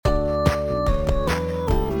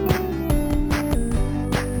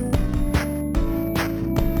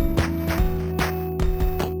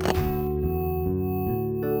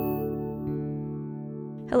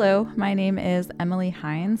My name is Emily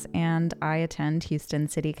Hines, and I attend Houston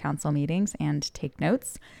City Council meetings and take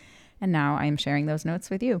notes. And now I am sharing those notes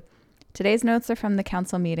with you. Today's notes are from the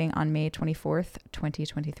council meeting on May 24th,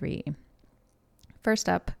 2023. First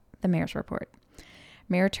up, the mayor's report.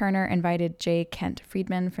 Mayor Turner invited J. Kent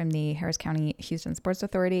Friedman from the Harris County Houston Sports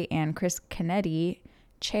Authority and Chris Kennedy,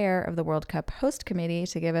 chair of the World Cup host committee,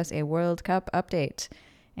 to give us a World Cup update.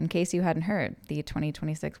 In case you hadn't heard, the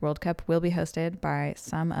 2026 World Cup will be hosted by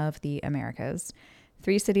some of the Americas.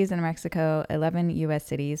 3 cities in Mexico, 11 U.S.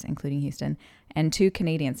 cities, including Houston, and 2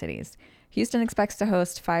 Canadian cities. Houston expects to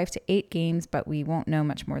host 5 to 8 games, but we won't know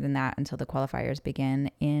much more than that until the qualifiers begin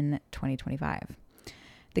in 2025.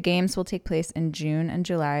 The games will take place in June and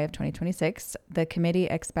July of 2026. The committee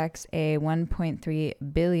expects a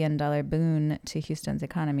 $1.3 billion boon to Houston's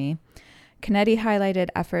economy. Kennedy highlighted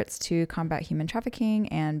efforts to combat human trafficking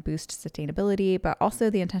and boost sustainability, but also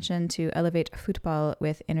the intention to elevate football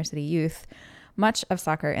with inner city youth. Much of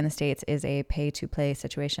soccer in the States is a pay-to-play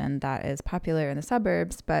situation that is popular in the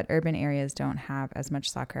suburbs, but urban areas don't have as much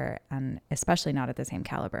soccer, and especially not at the same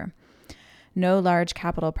caliber. No large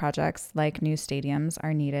capital projects like new stadiums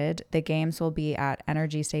are needed. The games will be at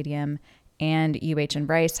Energy Stadium, and UH and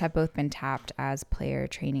Bryce have both been tapped as player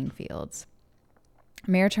training fields.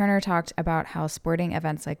 Mayor Turner talked about how sporting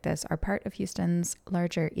events like this are part of Houston's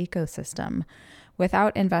larger ecosystem.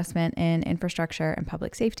 Without investment in infrastructure and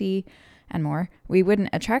public safety and more, we wouldn't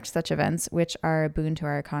attract such events, which are a boon to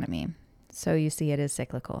our economy. So you see, it is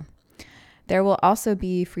cyclical. There will also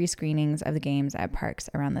be free screenings of the games at parks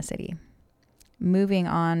around the city. Moving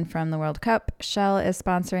on from the World Cup, Shell is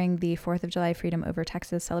sponsoring the 4th of July Freedom Over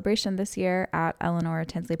Texas celebration this year at Eleanor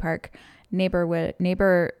Tinsley Park. Neighborhood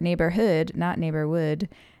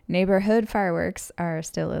fireworks are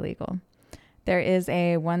still illegal. There is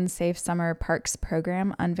a One Safe Summer Parks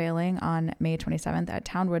program unveiling on May 27th at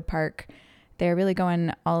Townwood Park. They're really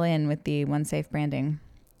going all in with the One Safe branding.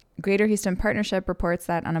 Greater Houston Partnership reports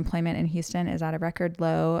that unemployment in Houston is at a record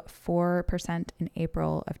low 4% in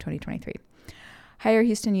April of 2023. Hire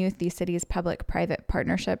Houston Youth, the city's public-private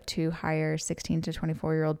partnership to hire 16 to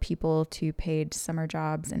 24-year-old people to paid summer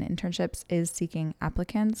jobs and internships, is seeking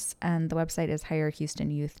applicants, and the website is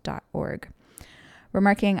hirehoustonyouth.org.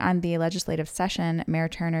 Remarking on the legislative session, Mayor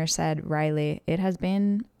Turner said, "Riley, it has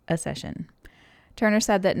been a session." Turner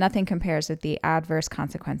said that nothing compares with the adverse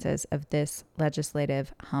consequences of this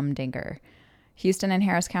legislative humdinger. Houston and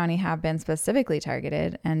Harris County have been specifically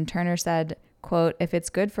targeted, and Turner said, quote, "If it's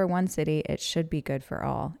good for one city, it should be good for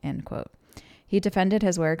all," end quote. He defended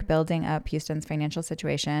his work building up Houston's financial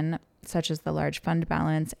situation, such as the large fund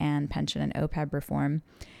balance and pension and OPEB reform.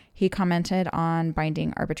 He commented on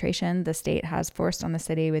binding arbitration the state has forced on the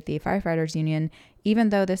city with the firefighters union, even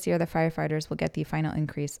though this year the firefighters will get the final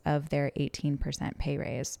increase of their 18% pay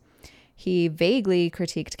raise. He vaguely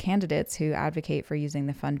critiqued candidates who advocate for using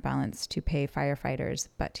the fund balance to pay firefighters,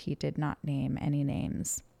 but he did not name any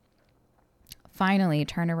names. Finally,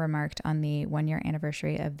 Turner remarked on the 1-year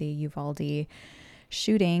anniversary of the Uvalde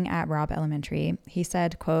shooting at Robb Elementary. He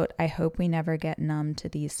said, quote, "I hope we never get numb to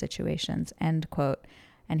these situations," end quote.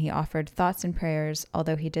 And he offered thoughts and prayers,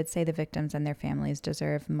 although he did say the victims and their families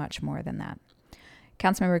deserve much more than that.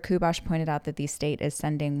 Councilmember Kubash pointed out that the state is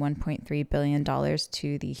sending $1.3 billion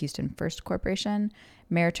to the Houston First Corporation.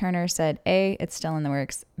 Mayor Turner said, A, it's still in the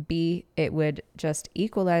works. B, it would just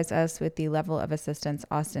equalize us with the level of assistance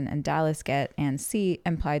Austin and Dallas get. And C,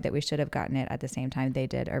 implied that we should have gotten it at the same time they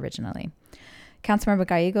did originally. Councilmember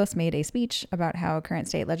Gallegos made a speech about how current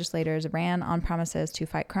state legislators ran on promises to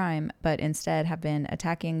fight crime, but instead have been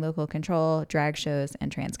attacking local control, drag shows,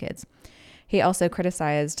 and trans kids. He also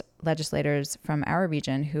criticized legislators from our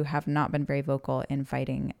region who have not been very vocal in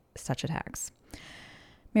fighting such attacks.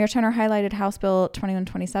 Mayor Turner highlighted House Bill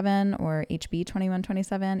 2127, or HB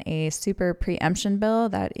 2127, a super preemption bill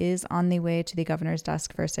that is on the way to the governor's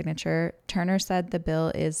desk for signature. Turner said the bill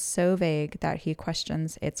is so vague that he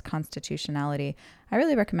questions its constitutionality. I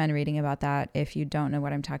really recommend reading about that. If you don't know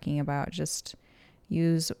what I'm talking about, just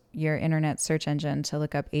use your internet search engine to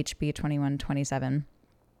look up HB 2127.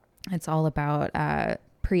 It's all about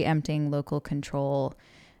preempting local control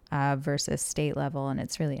versus state level, and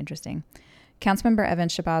it's really interesting. Councilmember Evan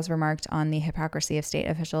Shabazz remarked on the hypocrisy of state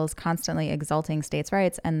officials constantly exalting states'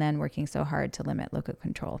 rights and then working so hard to limit local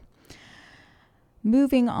control.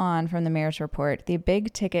 Moving on from the mayor's report, the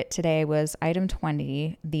big ticket today was item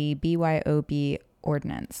 20, the BYOB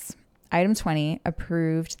ordinance. Item 20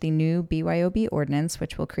 approved the new BYOB ordinance,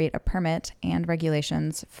 which will create a permit and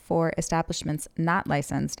regulations for establishments not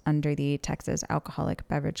licensed under the Texas Alcoholic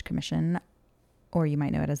Beverage Commission, or you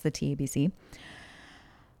might know it as the TABC.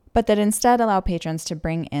 but that instead allow patrons to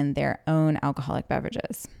bring in their own alcoholic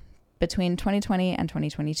beverages. Between 2020 and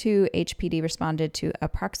 2022, HPD responded to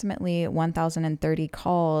approximately 1,030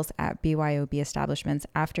 calls at BYOB establishments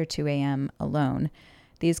after 2 a.m. alone.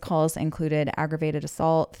 These calls included aggravated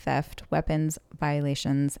assault, theft, weapons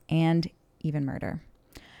violations, and even murder.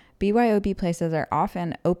 BYOB places are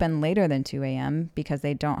often open later than 2 a.m. because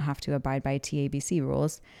they don't have to abide by TABC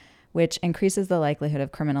rules, which increases the likelihood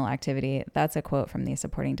of criminal activity. That's a quote from the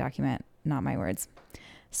supporting document, not my words.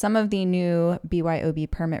 Some of the new BYOB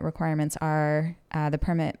permit requirements are the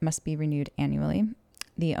permit must be renewed annually.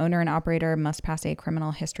 The owner and operator must pass a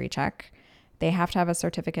criminal history check. They have to have a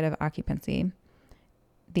certificate of occupancy.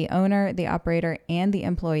 The owner, the operator, and the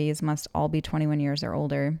employees must all be 21 years or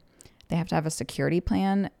older. They have to have a security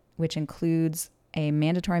plan, which includes a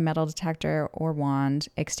mandatory metal detector or wand,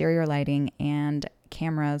 exterior lighting, and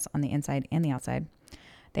cameras on the inside and the outside.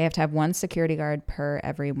 They have to have one security guard per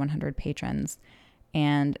every 100 patrons.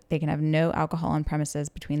 And they can have no alcohol on premises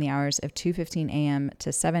between the hours of 2:15 a.m.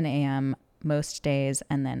 to 7 a.m. most days,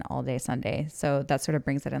 and then all day Sunday. So that sort of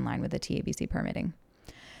brings it in line with the TABC permitting.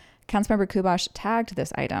 Councilmember Kubash tagged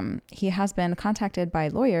this item. He has been contacted by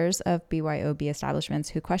lawyers of BYOB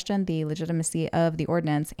establishments who question the legitimacy of the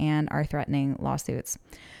ordinance and are threatening lawsuits.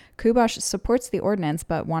 Kubash supports the ordinance,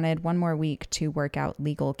 but wanted one more week to work out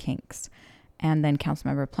legal kinks. And then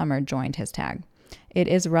Councilmember Plummer joined his tag. It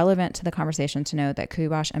is relevant to the conversation to note that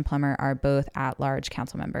Kubash and Plummer are both at-large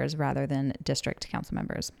council members rather than district council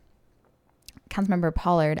members. Councilmember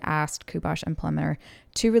Pollard asked Kubash and Plummer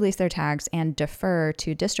to release their tags and defer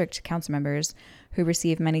to district council members who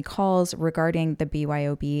receive many calls regarding the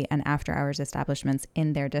BYOB and after-hours establishments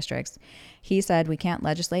in their districts. He said, "We can't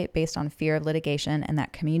legislate based on fear of litigation and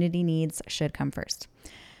that community needs should come first."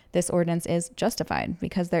 This ordinance is justified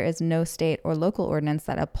because there is no state or local ordinance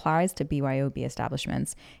that applies to BYOB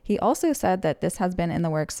establishments. He also said that this has been in the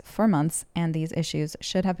works for months and these issues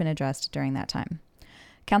should have been addressed during that time.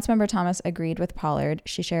 Councilmember Thomas agreed with Pollard.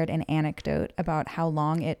 She shared an anecdote about how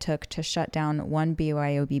long it took to shut down one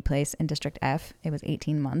BYOB place in District F. It was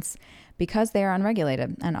 18 months because they are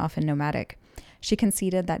unregulated and often nomadic. She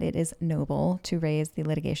conceded that it is noble to raise the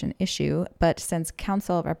litigation issue, but since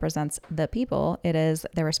council represents the people, it is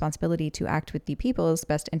their responsibility to act with the people's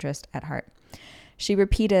best interest at heart. She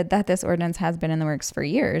repeated that this ordinance has been in the works for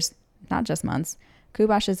years, not just months.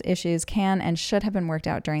 Kubash's issues can and should have been worked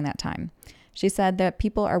out during that time. She said that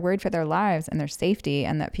people are worried for their lives and their safety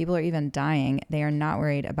and that people are even dying. They are not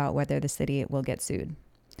worried about whether the city will get sued.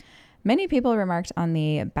 Many people remarked on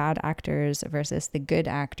the bad actors versus the good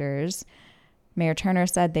actors. Mayor Turner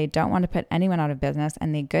said they don't want to put anyone out of business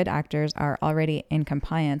and the good actors are already in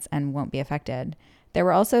compliance and won't be affected. There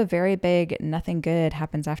were also very big nothing good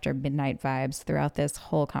happens after midnight vibes throughout this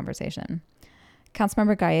whole conversation.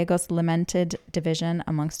 Councilmember Gallegos lamented division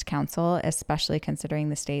amongst council, especially considering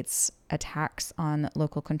the state's attacks on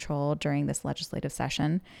local control during this legislative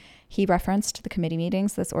session. He referenced the committee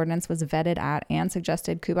meetings this ordinance was vetted at and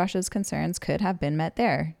suggested Kubash's concerns could have been met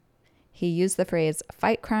there. He used the phrase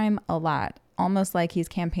fight crime a lot, almost like he's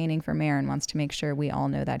campaigning for mayor and wants to make sure we all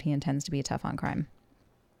know that he intends to be tough on crime.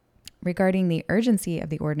 Regarding the urgency of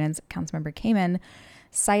the ordinance, Councilmember Kamen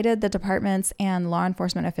cited the departments and law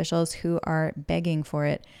enforcement officials who are begging for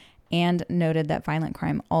it and noted that violent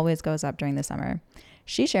crime always goes up during the summer.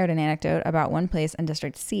 She shared an anecdote about one place in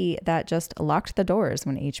District C that just locked the doors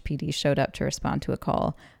when HPD showed up to respond to a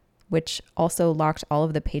call, which also locked all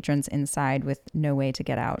of the patrons inside with no way to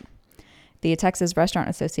get out. The Texas Restaurant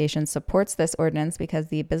Association supports this ordinance because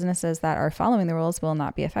the businesses that are following the rules will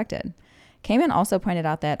not be affected. Kamen also pointed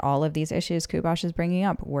out that all of these issues Kubash is bringing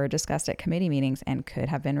up were discussed at committee meetings and could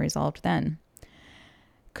have been resolved then.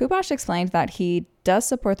 Kubash explained that he does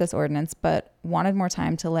support this ordinance, but wanted more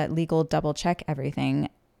time to let legal double check everything.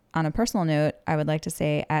 On a personal note, I would like to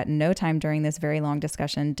say at no time during this very long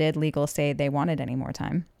discussion did legal say they wanted any more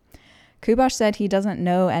time. Kubash said he doesn't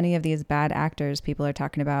know any of these bad actors people are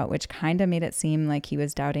talking about, which kind of made it seem like he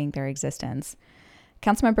was doubting their existence.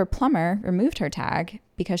 Councilmember Plummer removed her tag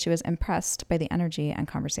because she was impressed by the energy and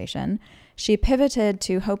conversation. She pivoted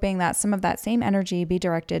to hoping that some of that same energy be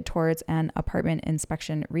directed towards an apartment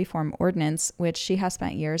inspection reform ordinance, which she has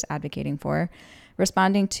spent years advocating for,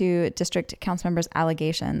 responding to district councilmembers'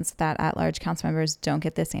 allegations that at-large councilmembers don't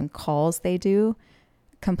get the same calls they do.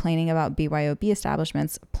 Complaining about BYOB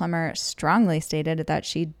establishments, Plummer strongly stated that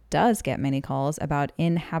she does get many calls about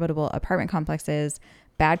inhabitable apartment complexes,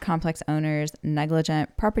 bad complex owners,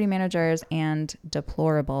 negligent property managers, and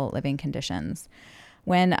deplorable living conditions.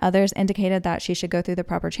 When others indicated that she should go through the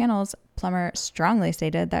proper channels, Plummer strongly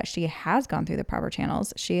stated that she has gone through the proper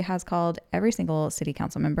channels. She has called every single city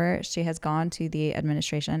council member. She has gone to the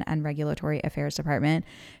Administration and Regulatory Affairs Department.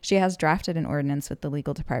 She has drafted an ordinance with the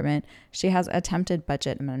legal department. She has attempted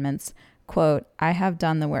budget amendments. Quote, "I have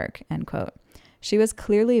done the work," end quote. She was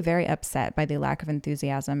clearly very upset by the lack of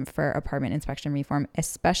enthusiasm for apartment inspection reform,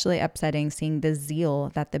 especially upsetting seeing the zeal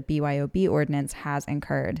that the BYOB ordinance has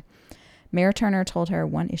incurred. Mayor Turner told her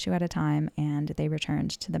one issue at a time, and they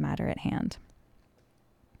returned to the matter at hand.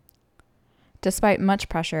 Despite much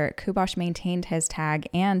pressure, Kubosh maintained his tag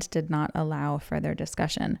and did not allow further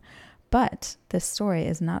discussion. But this story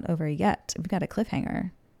is not over yet. We've got a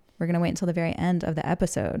cliffhanger. We're going to wait until the very end of the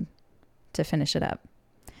episode to finish it up.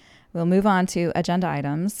 We'll move on to agenda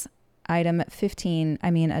items. Agenda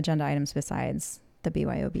items besides the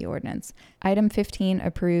BYOB ordinance. Item 15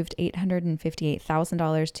 approved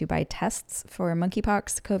 $858,000 to buy tests for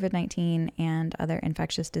monkeypox, COVID-19, and other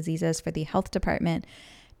infectious diseases for the health department,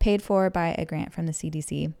 paid for by a grant from the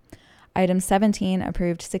CDC. Item 17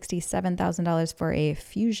 approved $67,000 for a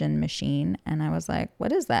fusion machine. And I was like,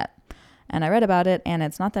 what is that? And I read about it, and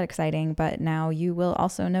it's not that exciting, but now you will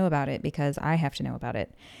also know about it because I have to know about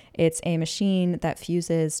it. It's a machine that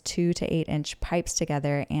fuses 2 to 8 inch pipes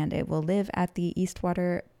together, and it will live at the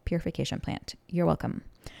Eastwater Purification Plant. You're welcome.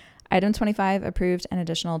 Item 25 approved an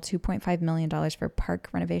additional $2.5 million for park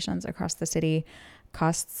renovations across the city.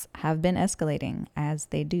 Costs have been escalating, as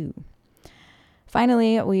they do.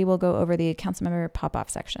 Finally, we will go over the councilmember pop-off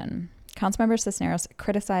section. Councilmember Cisneros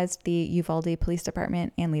criticized the Uvalde Police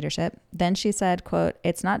Department and leadership. Then she said, quote,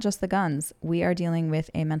 "It's not just the guns. We are dealing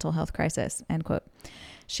with a mental health crisis," end quote.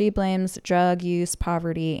 She blames drug use,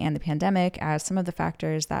 poverty, and the pandemic as some of the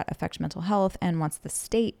factors that affect mental health and wants the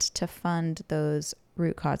state to fund those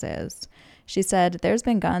root causes. She said, "There's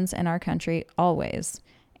been guns in our country always,"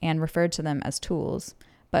 and referred to them as tools.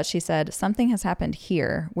 But she said, "Something has happened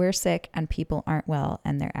here. We're sick and people aren't well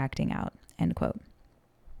and they're acting out," end quote.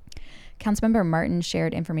 Councilmember Martin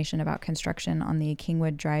shared information about construction on the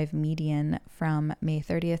Kingwood Drive median from May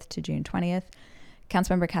 30th to June 20th.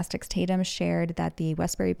 Councilmember Castex Tatum shared that the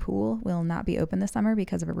Westbury Pool will not be open this summer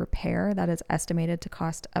because of a repair that is estimated to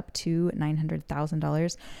cost up to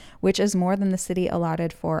 $900,000, which is more than the city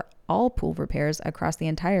allotted for all pool repairs across the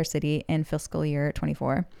entire city in fiscal year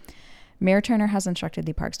 24. Mayor Turner has instructed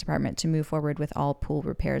the Parks Department to move forward with all pool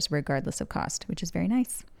repairs regardless of cost, which is very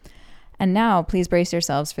nice. And now, please brace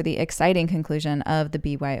yourselves for the exciting conclusion of the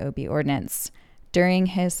BYOB ordinance. During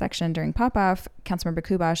his section during pop-off, Councilmember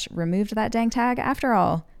Kubosh removed that dang tag after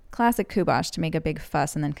all. Classic Kubosh to make a big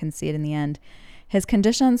fuss and then concede in the end. His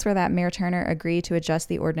conditions were that Mayor Turner agree to adjust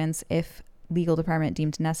the ordinance if legal department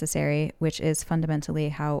deemed necessary, which is fundamentally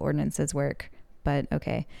how ordinances work, but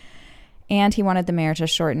okay. And he wanted the mayor to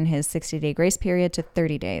shorten his 60-day grace period to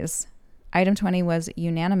 30 days. Item 20 was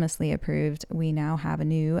unanimously approved. We now have a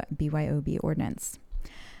new BYOB ordinance.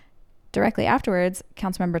 Directly afterwards,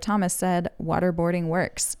 Councilmember Thomas said waterboarding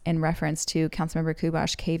works in reference to Councilmember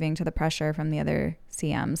Kubosh caving to the pressure from the other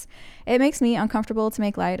CMs. It makes me uncomfortable to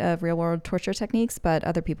make light of real-world torture techniques, but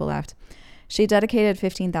other people laughed. She dedicated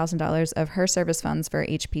 $15,000 of her service funds for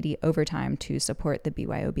HPD overtime to support the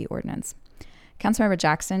BYOB ordinance. Councilmember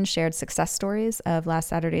Jackson shared success stories of last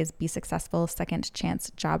Saturday's Be Successful Second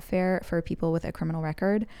Chance job fair for people with a criminal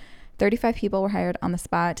record. 35 people were hired on the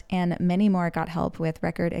spot, and many more got help with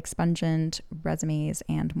record expungement, resumes,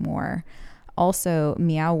 and more. Also,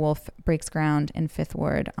 Meow Wolf breaks ground in 5th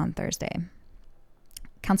Ward on Thursday.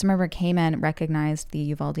 Councilmember Kamen recognized the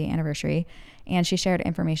Uvalde anniversary, and she shared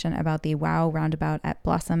information about the WOW roundabout at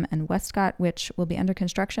Blossom and Westcott, which will be under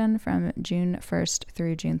construction from June 1st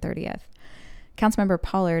through June 30th. Councilmember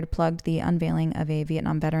Pollard plugged the unveiling of a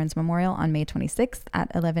Vietnam Veterans Memorial on May 26th at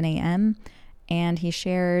 11 a.m., and he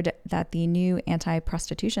shared that the new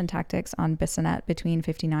anti-prostitution tactics on Bissonnette between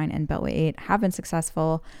 59 and Beltway 8 have been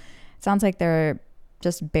successful. It sounds like they're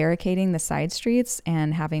just barricading the side streets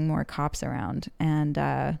and having more cops around, and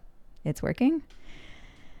it's working.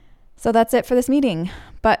 So that's it for this meeting.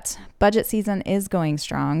 But budget season is going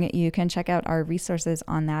strong. You can check out our resources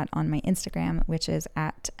on that on my Instagram, which is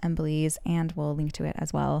 @Embelise, and we'll link to it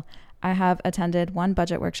as well. I have attended one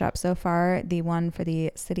budget workshop so far, the one for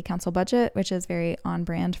the city council budget, which is very on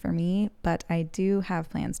brand for me, but I do have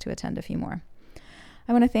plans to attend a few more.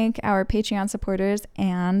 I want to thank our Patreon supporters,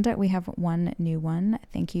 and we have one new one.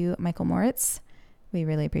 Thank you, Michael Moritz. We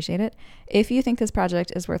really appreciate it. If you think this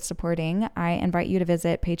project is worth supporting, I invite you to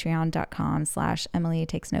visit patreon.com/Emily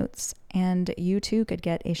Takes Notes, and you too could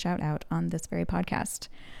get a shout out on this very podcast.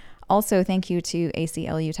 Also, thank you to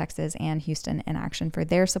ACLU Texas and Houston in Action for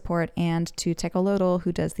their support, and to Tecolotl,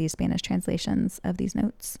 who does the Spanish translations of these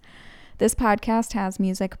notes. This podcast has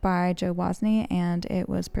music by Joe Wozni, and it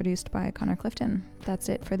was produced by Connor Clifton. That's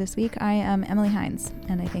it for this week. I am Emily Hines,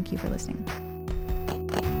 and I thank you for listening.